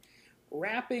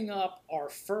wrapping up our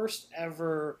first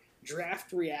ever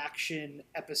draft reaction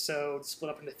episode,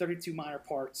 split up into 32 minor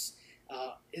parts,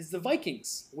 is the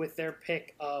Vikings with their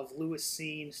pick of Lewis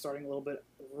Cine starting a little bit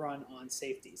run on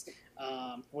safeties.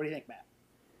 What do you think, Matt?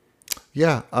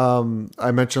 Yeah,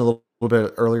 I mentioned a little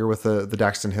bit earlier with the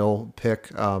Daxton Hill pick,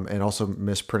 and also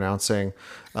mispronouncing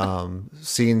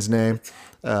Scene's name,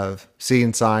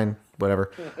 Scene, Sign,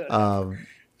 whatever.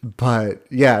 But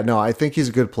yeah, no, I think he's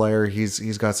a good player.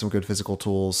 He's got some good physical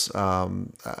tools.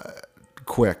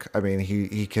 Quick. I mean,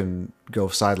 he can go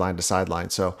sideline to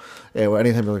sideline. So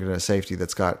anytime you're looking at a safety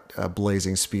that's got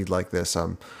blazing speed like this,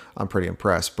 I'm pretty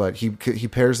impressed. But he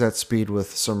pairs that speed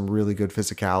with some really good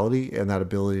physicality and that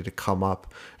ability to come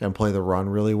up and play the run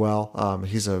really well.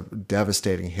 He's a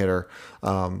devastating hitter,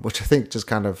 which I think just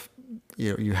kind of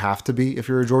you have to be if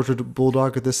you're a Georgia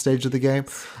Bulldog at this stage of the game.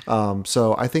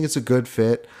 So I think it's a good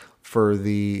fit for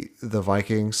the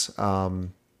Vikings.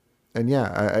 And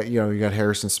yeah, you got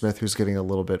Harrison Smith who's getting a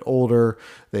little bit older.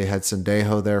 They had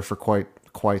Sendejo there for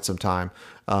quite some time.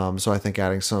 So I think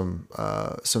adding some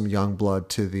young blood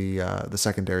to the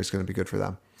secondary is going to be good for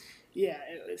them. Yeah,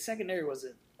 secondary was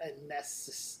a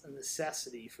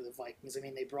necessity for the Vikings. I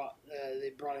mean, they brought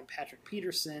in Patrick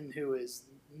Peterson, who is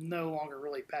no longer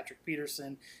really Patrick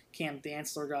Peterson. Cam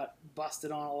Dantzler got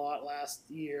busted on a lot last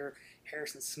year.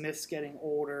 Harrison Smith's getting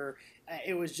older.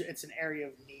 It's an area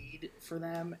of need for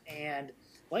them, and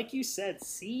like you said,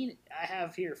 I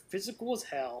have here physical as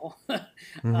hell,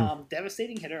 Mm-hmm.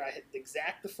 devastating hitter. The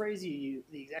exact phrase you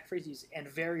used, and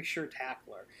very sure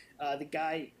tackler. The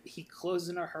guy, he closes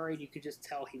in a hurry, and you could just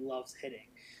tell he loves hitting.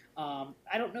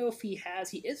 I don't know if he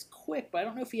is quick, but I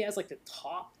don't know if he has like the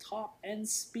top end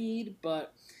speed.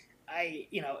 But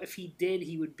if he did,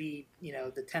 he would be,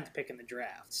 the 10th pick in the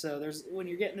draft. So when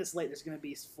you're getting this late, there's going to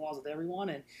be flaws with everyone,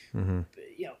 and Mm-hmm.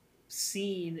 you know,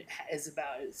 Scene is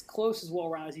about as close as well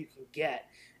rounded as you can get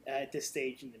at this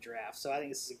stage in the draft. So I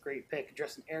think this is a great pick,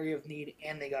 address an area of need,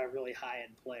 and they got a really high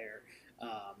end player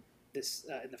this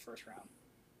in the first round.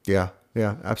 Yeah,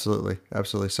 yeah, absolutely,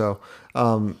 absolutely. So,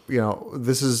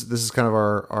 this is kind of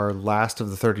our last of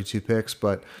the 32 picks,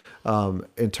 but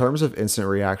in terms of instant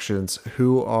reactions,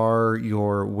 who are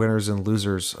your winners and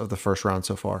losers of the first round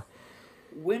so far?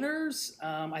 Winners,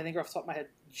 I think off the top of my head,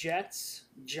 Jets,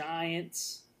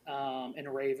 Giants,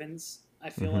 and Ravens. I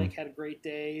feel Mm-hmm. like had great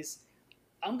days.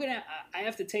 I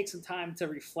have to take some time to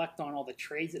reflect on all the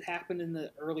trades that happened in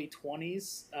the early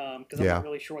 20s because I'm not Yeah.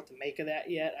 really sure what to make of that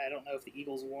yet. I don't know if the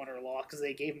Eagles won or lost because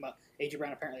they gave him AJ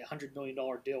Brown apparently $100 million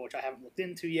deal, which I haven't looked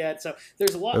into yet. So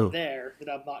there's a lot Oh, there that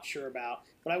I'm not sure about.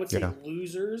 But I would say yeah.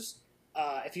 losers.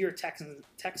 If you're a Texans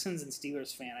and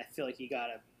Steelers fan, I feel like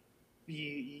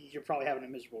you're probably having a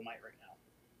miserable night right now,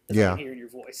 as I can Yeah. hear in your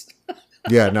voice.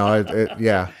 Yeah, no,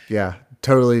 yeah,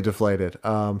 totally deflated.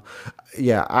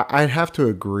 Yeah, I'd have to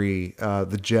agree.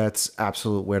 The Jets,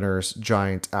 absolute winners.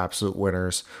 Giants, absolute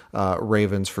winners.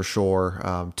 Ravens, for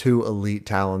sure. Two elite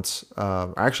talents.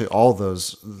 Actually, all of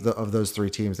those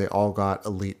three teams, they all got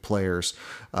elite players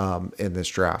in this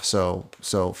draft.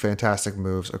 So fantastic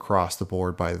moves across the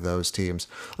board by those teams.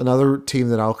 Another team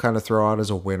that I'll kind of throw out as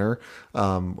a winner, who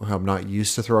I'm not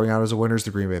used to throwing out as a winner, is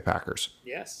the Green Bay Packers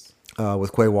Yes.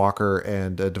 with Quay Walker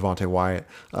and Devontae Wyatt,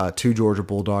 two Georgia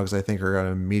Bulldogs. I think are going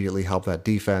to immediately help that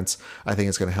defense. I think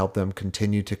it's going to help them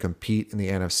continue to compete in the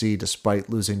NFC despite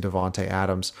losing Devontae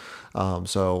Adams.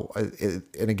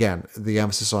 And again, the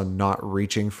emphasis on not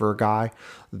reaching for a guy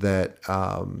that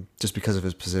just because of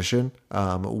his position,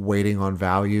 waiting on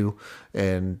value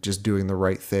and just doing the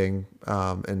right thing,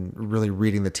 and really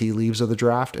reading the tea leaves of the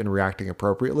draft and reacting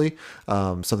appropriately.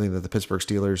 Something that the Pittsburgh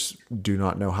Steelers do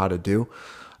not know how to do.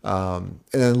 And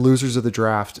then losers of the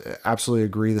draft, absolutely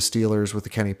agree. The Steelers with the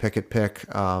Kenny Pickett pick.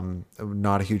 I'm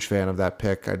not a huge fan of that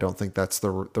pick. I don't think that's the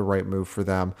right move for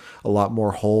them. A lot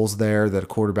more holes there that a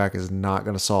quarterback is not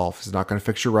going to solve. He's not going to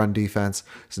fix your run defense.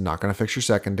 He's not going to fix your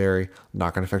secondary.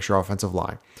 Not going to fix your offensive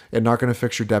line. And not going to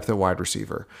fix your depth at wide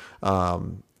receiver.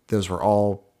 Those were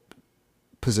all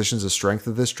positions of strength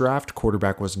of this draft.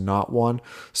 Quarterback was not one.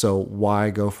 So why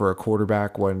go for a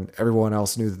quarterback when everyone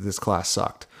else knew that this class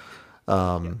sucked?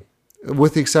 Yep.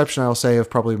 With the exception, I'll say, of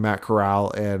probably Matt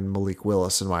Corral and Malik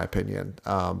Willis, in my opinion.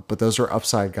 But those are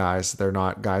upside guys. They're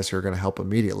not guys who are going to help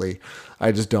immediately.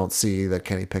 I just don't see that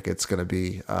Kenny Pickett's going to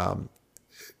be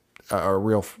a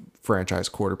real franchise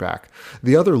quarterback.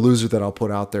 The other loser that I'll put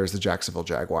out there is the Jacksonville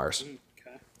Jaguars.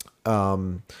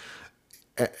 Okay.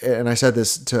 And I said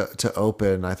this to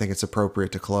open. I think it's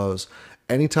appropriate to close.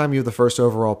 Anytime you have the first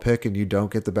overall pick and you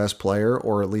don't get the best player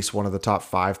or at least one of the top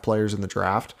five players in the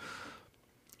draft,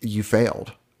 you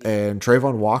failed. Yeah. And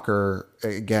Trayvon Walker,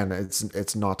 again,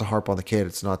 it's not to harp on the kid.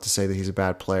 It's not to say that he's a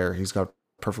bad player. He's got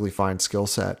perfectly fine skill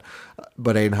set.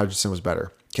 But Aiden Hutchinson was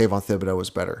better. Kayvon Thibodeau was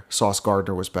better. Sauce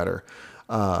Gardner was better.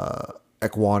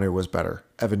 Ekwonu was better.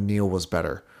 Evan Neal was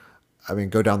better. I mean,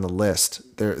 go down the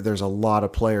list. There's a lot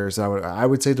of players that I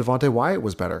would say Devonte Wyatt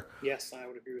was better. Yes, I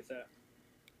would agree with that.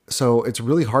 So it's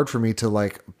really hard for me to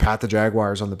like pat the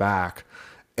Jaguars on the back,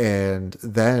 and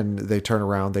then they turn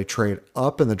around, they trade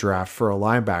up in the draft for a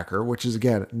linebacker, which is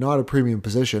again not a premium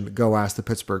position. Go ask the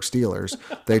Pittsburgh Steelers.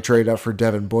 They trade up for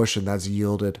Devin Bush, and that's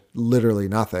yielded literally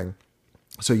nothing.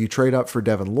 So you trade up for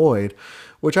Devin Lloyd,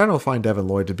 which I don't find Devin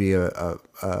Lloyd to be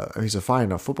he's a fine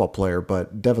enough football player,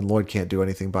 but Devin Lloyd can't do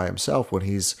anything by himself when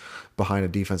he's behind a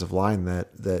defensive line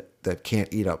that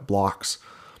can't eat up blocks,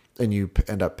 and you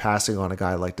end up passing on a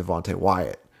guy like Devonte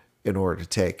Wyatt in order to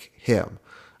take him.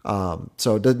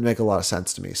 So it didn't make a lot of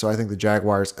sense to me. So I think the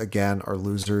Jaguars again are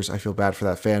losers. I feel bad for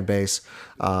that fan base.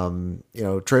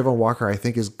 Trayvon Walker I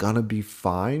think is gonna be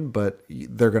fine, but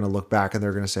they're gonna look back and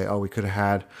they're gonna say, "Oh, we could have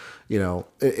had,"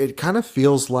 it kind of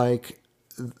feels like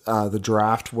the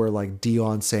draft where like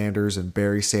Deion Sanders and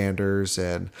Barry Sanders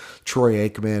and Troy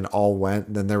Aikman all went,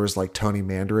 and then there was like Tony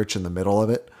Mandarich in the middle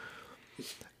of it.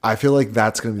 I feel like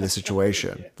that's going to be the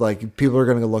situation. Yeah. Like people are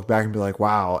going to look back and be like,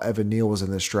 "Wow, Evan Neal was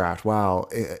in this draft. Wow,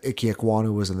 Ike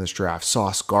Ekwonu was in this draft.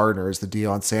 Sauce Gardner is the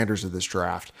Deion Sanders of this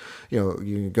draft."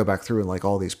 You go back through and like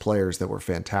all these players that were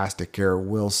fantastic: Garrett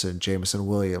Wilson, Jameson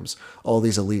Williams, all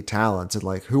these elite talents, and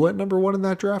like who went number one in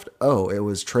that draft? Oh, it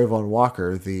was Trayvon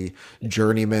Walker, the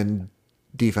journeyman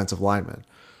defensive lineman.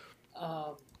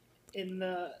 In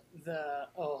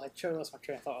I totally lost my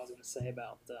train of thought. I was going to say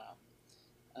about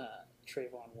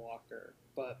Trayvon Walker,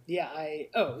 but yeah,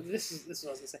 this is what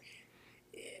I was going to say.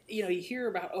 You hear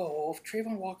about, if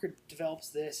Trayvon Walker develops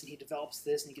this and he develops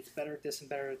this and he gets better at this and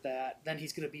better at that, then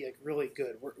he's going to be like really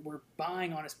good. We're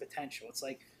buying on his potential. It's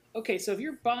like, okay, so if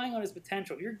you're buying on his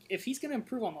potential, if he's going to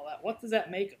improve on all that, what does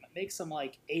that make him? It makes him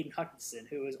like Aiden Hutchinson,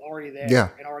 who is already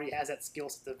there and already has that skill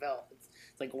to develop.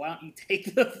 It's like, why don't you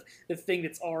take the thing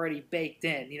that's already baked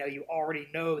in? You already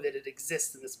know that it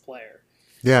exists in this player.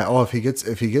 Yeah. Oh, if he gets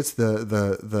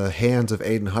the hands of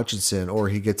Aiden Hutchinson, or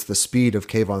he gets the speed of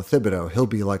Kayvon Thibodeau, he'll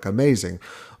be like amazing.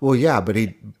 Well, yeah, but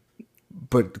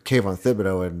Kayvon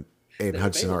Thibodeau and Aiden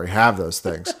Hutchinson already have those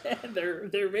things. they're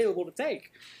available to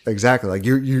take. Exactly. Like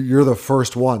you're the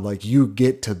first one. Like you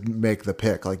get to make the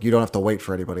pick. Like you don't have to wait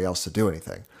for anybody else to do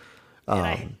anything.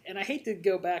 And I hate to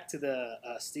go back to the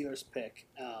Steelers pick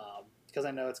because I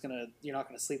know you're not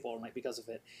gonna sleep all night because of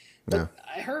it. But Yeah.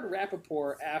 I heard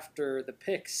Rappaport after the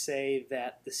pick say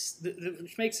that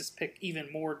which makes this pick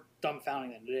even more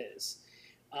dumbfounding than it is,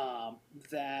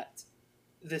 that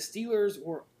the Steelers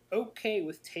were okay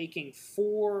with taking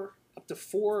up to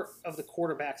four of the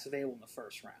quarterbacks available in the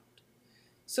first round.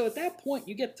 So at that point,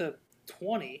 you get to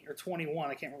 20 or 21.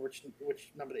 I can't remember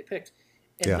which number they picked,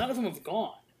 and none of them have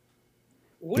gone.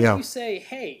 What if you say,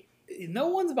 hey, no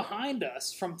one's behind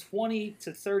us from 20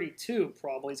 to 32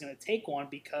 probably is going to take one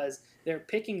because they're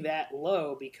picking that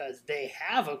low because they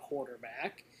have a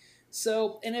quarterback.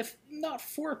 So, and if not,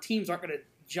 four teams aren't going to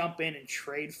jump in and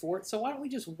trade for it. So why don't we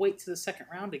just wait to the second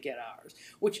round to get ours?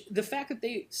 Which the fact that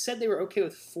they said they were okay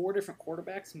with four different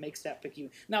quarterbacks makes that pick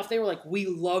even. Now, if they were like, we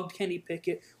loved Kenny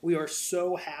Pickett, we are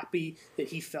so happy that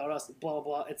he felt us, blah, blah,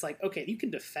 blah. It's like, okay, you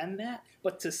can defend that.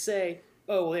 But to say,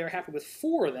 oh, well, they were happy with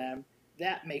four of them,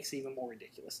 that makes it even more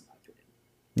ridiculous in my opinion.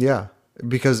 Yeah,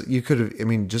 because you could have. I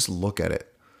mean, just look at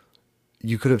it.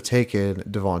 You could have taken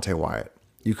Devonte Wyatt.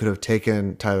 You could have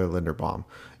taken Tyler Linderbaum.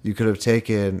 You could have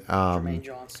taken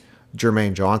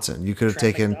Jermaine Johnson. You could have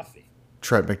taken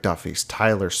Trent McDuffie,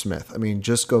 Tyler Smith. I mean,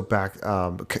 just go back.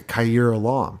 Khair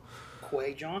Alam.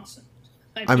 Quay Johnson.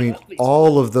 I mean,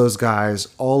 all of those guys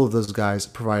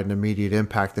provide an immediate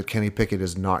impact that Kenny Pickett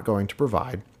is not going to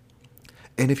provide.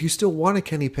 And if you still wanted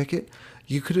Kenny Pickett,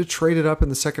 you could have traded up in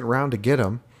the second round to get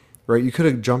him, right? You could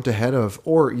have jumped ahead of,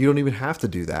 or you don't even have to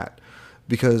do that.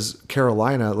 Because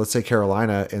let's say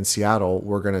Carolina and Seattle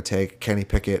were going to take Kenny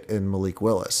Pickett and Malik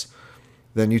Willis.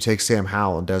 Then you take Sam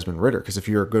Howell and Desmond Ridder. Because if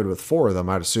you're good with four of them,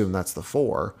 I'd assume that's the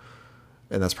four.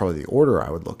 And that's probably the order I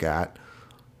would look at.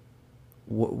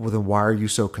 Well, then why are you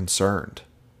so concerned?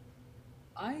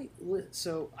 I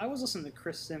was listening to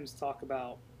Chris Sims talk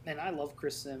about, and I love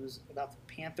Chris Sims, about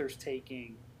the Panthers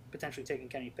potentially taking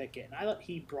Kenny Pickett. And I thought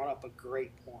he brought up a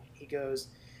great point. He goes,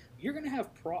 you're going to have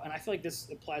and I feel like this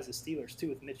applies to Steelers too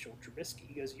with Mitchell Trubisky.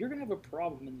 He goes, you're going to have a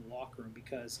problem in the locker room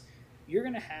because you're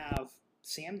going to have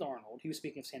Sam Darnold. He was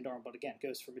speaking of Sam Darnold, but again, it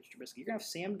goes for Mitchell Trubisky. You're going to have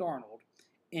Sam Darnold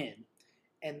in,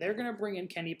 and they're going to bring in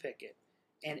Kenny Pickett.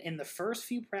 And in the first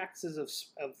few practices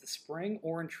of the spring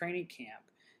or in training camp,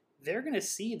 they're going to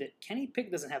see that Kenny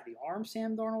Pickett doesn't have the arm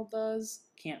Sam Darnold does,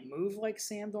 can't move like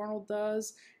Sam Darnold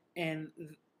does, and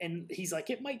he's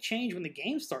like, it might change when the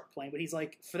games start playing, but he's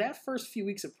like, for that first few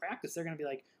weeks of practice, they're going to be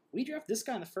like, we draft this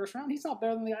guy in the first round, he's not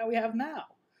better than the guy we have now.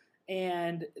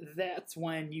 And that's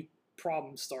when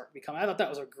problems start becoming. I thought that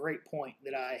was a great point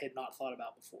that I had not thought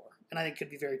about before, and I think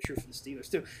could be very true for the Steelers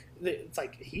too. It's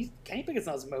like Kenny Pickett's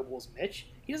not as mobile as Mitch.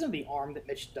 He doesn't have the arm that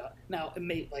Mitch does. Now, it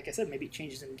may, like I said, maybe it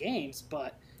changes in games,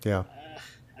 but yeah,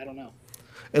 I don't know.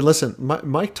 And listen,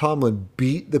 Mike Tomlin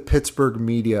beat the Pittsburgh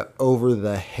media over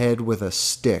the head with a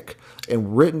stick,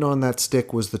 and written on that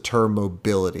stick was the term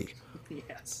mobility.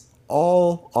 Yes.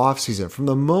 All offseason, from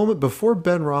the moment before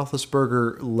Ben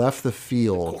Roethlisberger left the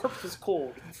field. The corpse was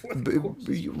cold.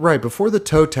 Before the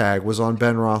toe tag was on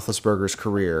Ben Roethlisberger's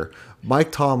career,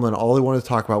 Mike Tomlin, all he wanted to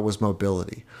talk about was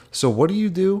mobility. So what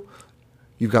do?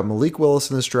 You've got Malik Willis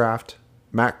in this draft,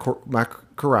 Matt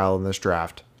Corral in this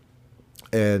draft.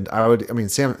 And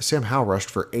Sam Howell rushed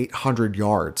for 800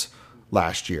 yards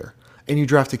last year, and you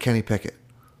drafted Kenny Pickett.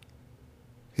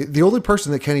 The only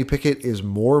person that Kenny Pickett is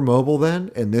more mobile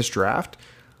than in this draft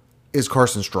is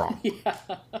Carson Strong. Yeah.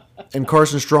 And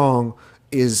Carson Strong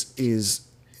is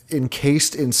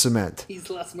encased in cement. He's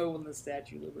less mobile than the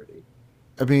Statue of Liberty.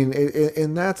 I mean,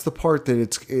 and that's the part that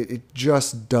it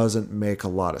just doesn't make a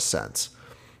lot of sense.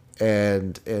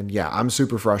 And yeah, I'm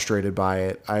super frustrated by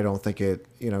it. I don't think it,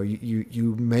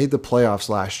 you made the playoffs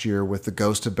last year with the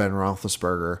ghost of Ben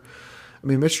Roethlisberger. I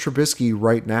mean, Mitch Trubisky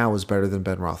right now is better than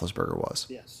Ben Roethlisberger was.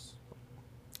 Yes.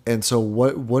 And so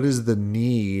what is the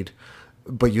need?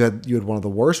 But you had one of the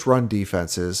worst run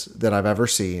defenses that I've ever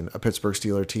seen a Pittsburgh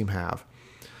Steelers team have.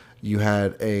 You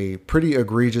had a pretty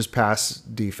egregious pass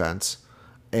defense,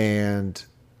 and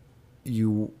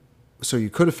you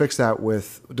could have fixed that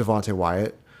with Devontae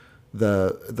Wyatt.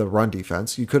 The run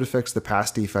defense. You could have fixed the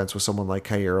pass defense with someone like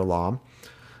Kaiir Elam,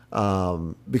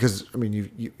 because I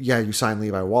mean you signed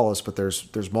Levi Wallace, but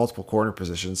there's multiple corner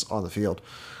positions on the field.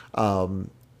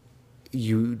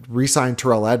 You re-signed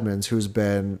Terrell Edmunds, who's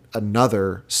been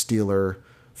another Steeler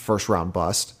first round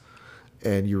bust,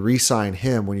 and you re-sign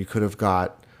him when you could have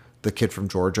got the kid from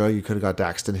Georgia. You could have got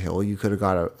Daxton Hill. You could have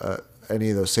got any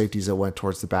of those safeties that went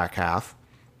towards the back half.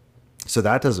 So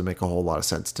that doesn't make a whole lot of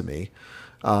sense to me.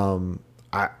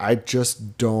 I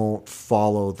just don't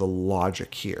follow the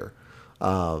logic here.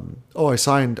 I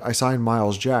signed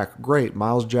Miles Jack. Great.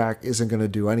 Miles Jack isn't going to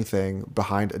do anything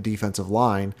behind a defensive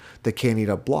line that can't eat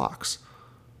up blocks.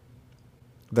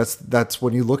 That's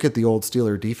when you look at the old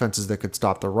Steeler defenses that could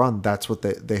stop the run. That's what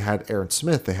they had. Aaron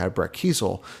Smith. They had Brett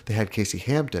Kiesel. They had Casey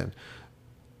Hampton.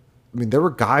 I mean, there were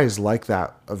guys like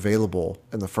that available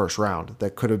in the first round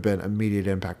that could have been immediate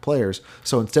impact players.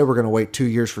 So instead, we're going to wait 2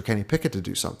 years for Kenny Pickett to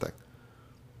do something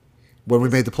when we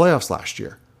made the playoffs last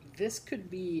year. This could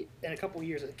be, in a couple of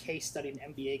years, a case study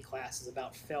in MBA classes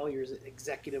about failures at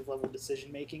executive level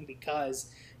decision making,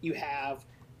 because you have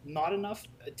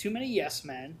too many yes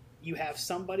men. You have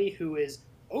somebody who is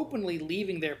openly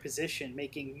leaving their position,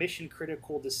 making mission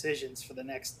critical decisions for the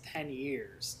next 10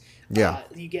 years. Yeah.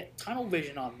 You get tunnel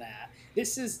vision on that.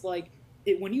 This is like,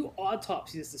 when you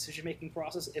autopsy this decision making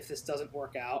process, if this doesn't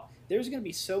work out, there's going to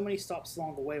be so many stops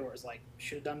along the way where it's like,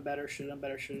 should have done better.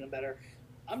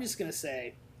 I'm just going to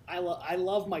say, I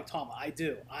love Mike Tomlin. I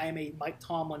do. I am a Mike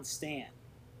Tomlin stan.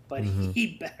 But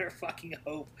he better fucking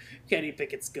hope Kenny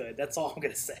Pickett's good. That's all I'm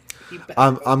going to say.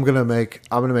 I'm going to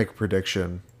make a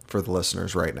prediction for the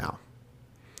listeners right now.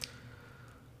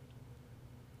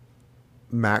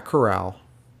 Matt Corral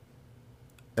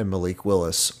and Malik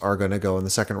Willis are going to go in the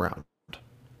second round.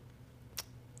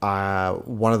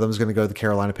 One of them is going to go to the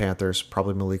Carolina Panthers,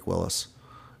 probably Malik Willis.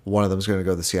 One of them is going to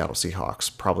go to the Seattle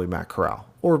Seahawks, probably Matt Corral.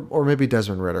 Or maybe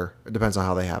Desmond Ridder. It depends on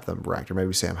how they have them ranked. Or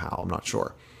maybe Sam Howell. I'm not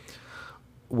sure.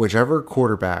 Whichever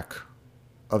quarterback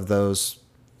of those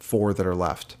four that are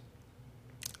left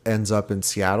ends up in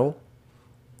Seattle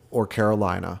or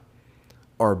Carolina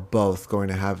are both going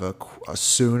to have a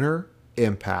sooner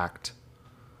impact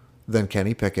than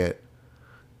Kenny Pickett,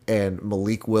 and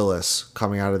Malik Willis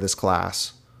coming out of this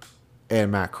class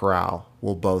and Matt Corral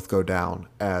will both go down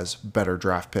as better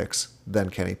draft picks than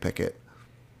Kenny Pickett.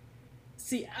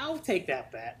 See, I'll take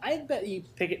that bet. I bet you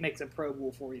Pickett makes a Pro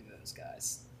Bowl for either of those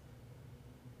guys.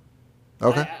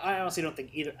 Okay. I honestly don't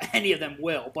think any of them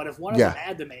will, but if one of them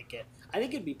had to make it, I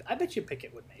bet you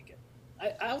Pickett would make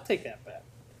it. I'll take that bet.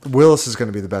 Willis is going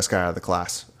to be the best guy out of the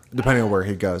class, depending on where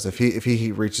he goes. If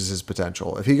he reaches his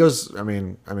potential, if he goes, I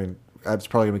mean, it's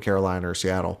probably going to be Carolina or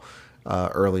Seattle,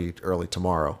 early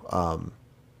tomorrow.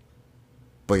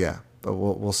 But yeah, but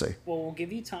we'll see. Well, we'll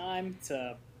give you time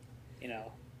to,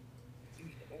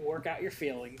 work out your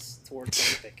feelings towards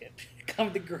Kenny Pickett.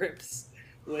 Come to grips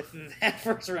with that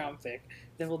first round pick.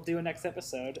 Then we'll do a next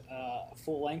episode, a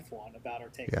full length one about our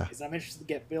takeaways. Yeah. I'm interested to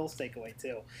get Bill's takeaway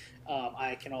too.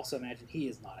 I can also imagine he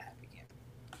is not a happy camper.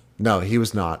 No, he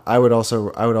was not. I would also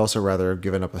rather have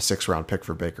given up a 6th round pick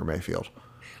for Baker Mayfield.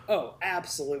 Oh,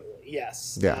 absolutely,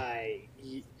 yes. Yeah.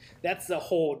 That's a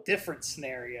whole different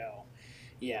scenario.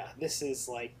 Yeah, this is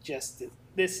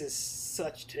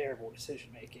such terrible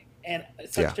decision making, and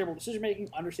such terrible decision making,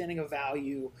 understanding of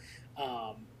value,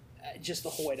 just the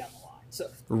whole way down the line. So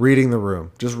reading the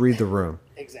room, just read the room.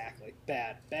 Exactly,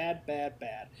 bad.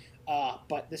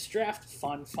 But this draft,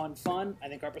 fun. I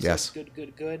think our episode is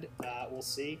good. We'll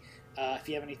see. If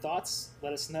you have any thoughts,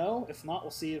 let us know. If not,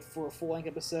 we'll see you for a full length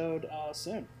episode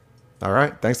soon. All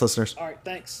right, thanks, listeners. All right,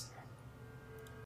 thanks.